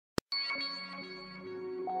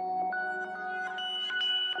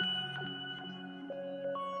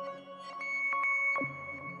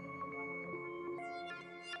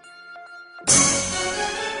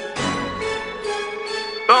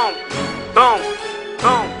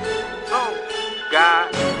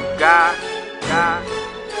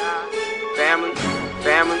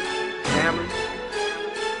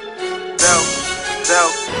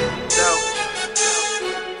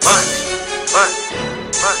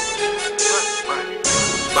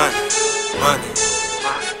Money.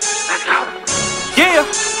 Let's go. Yeah.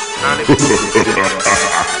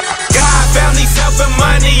 God, family, self, and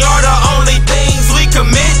money are the only things we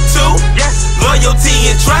commit to. Yes. Loyalty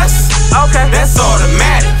and trust. Okay. That's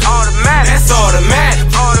automatic. That's automatic.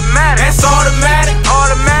 That's automatic.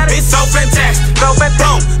 It's so fantastic.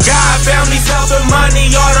 Boom. God, family, self, and money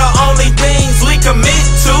are the only things we commit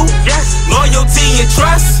to. Yes. Loyalty and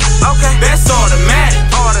trust. Okay. That's automatic.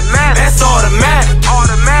 That's automatic.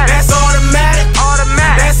 That's automatic.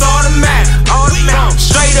 That's automatic.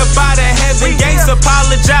 Straight up out of heaven gates,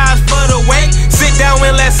 apologize for the wait. Sit down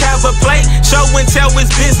and let's have a plate. Show and tell is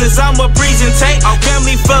business, I'ma presentate.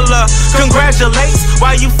 Family full of congratulates.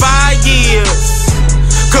 Why you 5 years?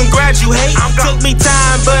 Congratulate. Took me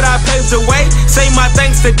time, but I paved the way. Say my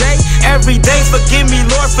thanks today, every day. Forgive me,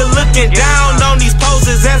 Lord, for looking down on these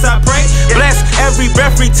poses as I pray. Bless every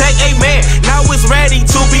breath we take, amen. Now it's ready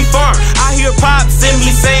to be formed. I hear Pops in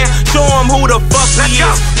me saying, show him who the fuck we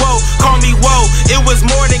is. Whoa, call me whoa. It was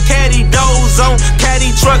more than caddy doors on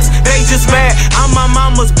caddy trucks. They just mad, I'm my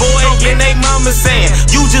mama's boy, and they mama saying,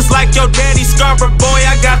 you just like your daddy, Scabero boy.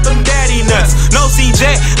 I got them daddy nuts. No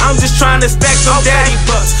CJ, I'm just trying to stack some daddy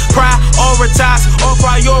bucks. Prioritize all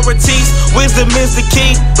priorities. Wisdom is the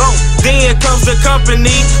key. Boom. Then comes the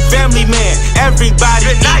company. Family man,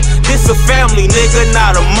 everybody eat. This a family, nigga,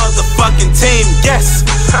 not a motherfucking team. Yes,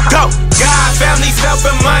 go. God, family, self,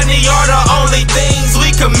 and money are the only things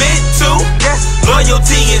we commit to. Yes.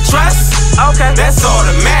 Loyalty and trust. Okay. That's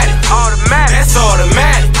automatic. That's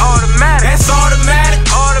automatic. That's automatic.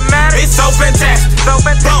 It's so fantastic.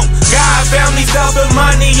 Boom. God, family, self, and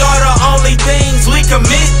money are the only things we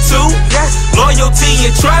commit to. Yes. Loyalty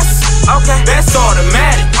and trust. Okay. That's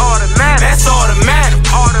automatic. That's